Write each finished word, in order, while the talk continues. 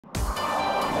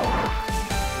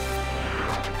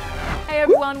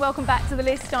everyone, welcome back to The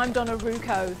List. I'm Donna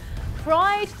Rucco.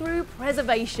 Pride through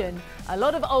preservation. A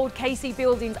lot of old KC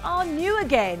buildings are new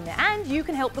again, and you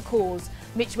can help the cause.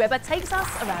 Mitch takes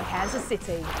us around Kansas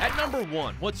City. At number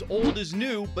 1, what's old is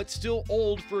new, but still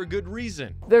old for a good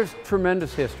reason. There's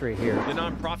tremendous history here. The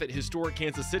nonprofit Historic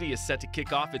Kansas City is set to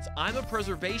kick off its I'm a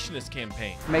Preservationist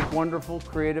campaign. Make wonderful,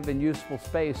 creative, and useful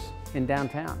space in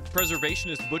downtown.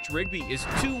 Preservationist Butch Rigby is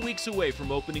 2 weeks away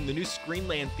from opening the new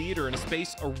Screenland Theater in a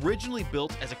space originally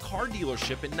built as a car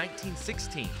dealership in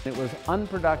 1916. It was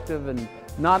unproductive and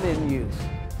not in use.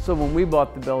 So when we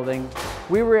bought the building,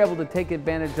 we were able to take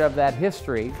advantage of that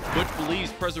history. Butch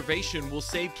believes preservation will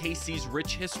save KC's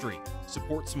rich history,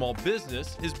 support small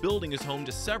business. His building is home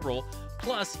to several,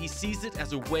 plus he sees it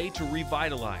as a way to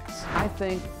revitalize. I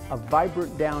think a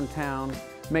vibrant downtown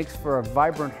makes for a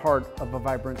vibrant heart of a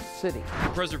vibrant city. The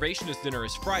Preservationist dinner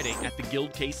is Friday at the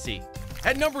Guild KC.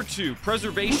 At number 2,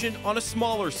 preservation on a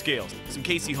smaller scale. Some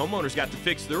KC homeowners got to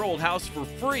fix their old house for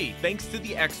free thanks to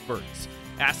the experts.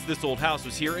 Ask This Old House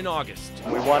was here in August.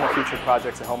 We want to feature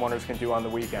projects that homeowners can do on the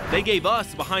weekend. They gave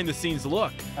us a behind-the-scenes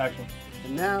look. Action.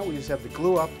 And now we just have to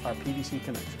glue up our PVC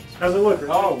connections. How's it look?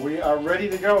 Oh, we are ready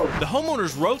to go. The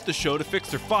homeowners wrote the show to fix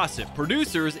their faucet.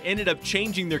 Producers ended up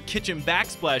changing their kitchen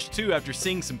backsplash too after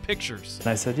seeing some pictures. And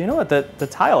I said, you know what, the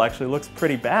tile actually looks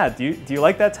pretty bad. Do you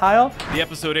like that tile? The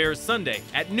episode airs Sunday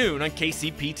at noon on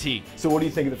KCPT. So what do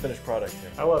you think of the finished product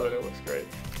here? I love it, it looks great.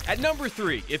 At number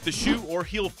 3, if the shoe or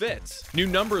heel fits. New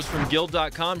numbers from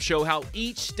Guild.com show how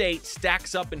each state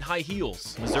stacks up in high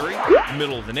heels. Missouri,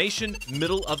 middle of the nation,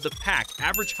 middle of the pack.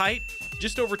 Average height,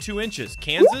 just over 2 inches.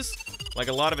 Kansas, like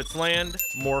a lot of its land,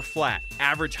 more flat.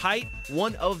 Average height,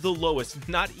 one of the lowest,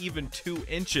 not even 2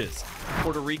 inches.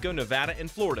 Puerto Rico, Nevada, and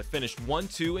Florida finished 1,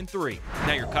 2, and 3.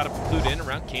 Now you're caught up and clued in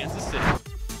around Kansas City.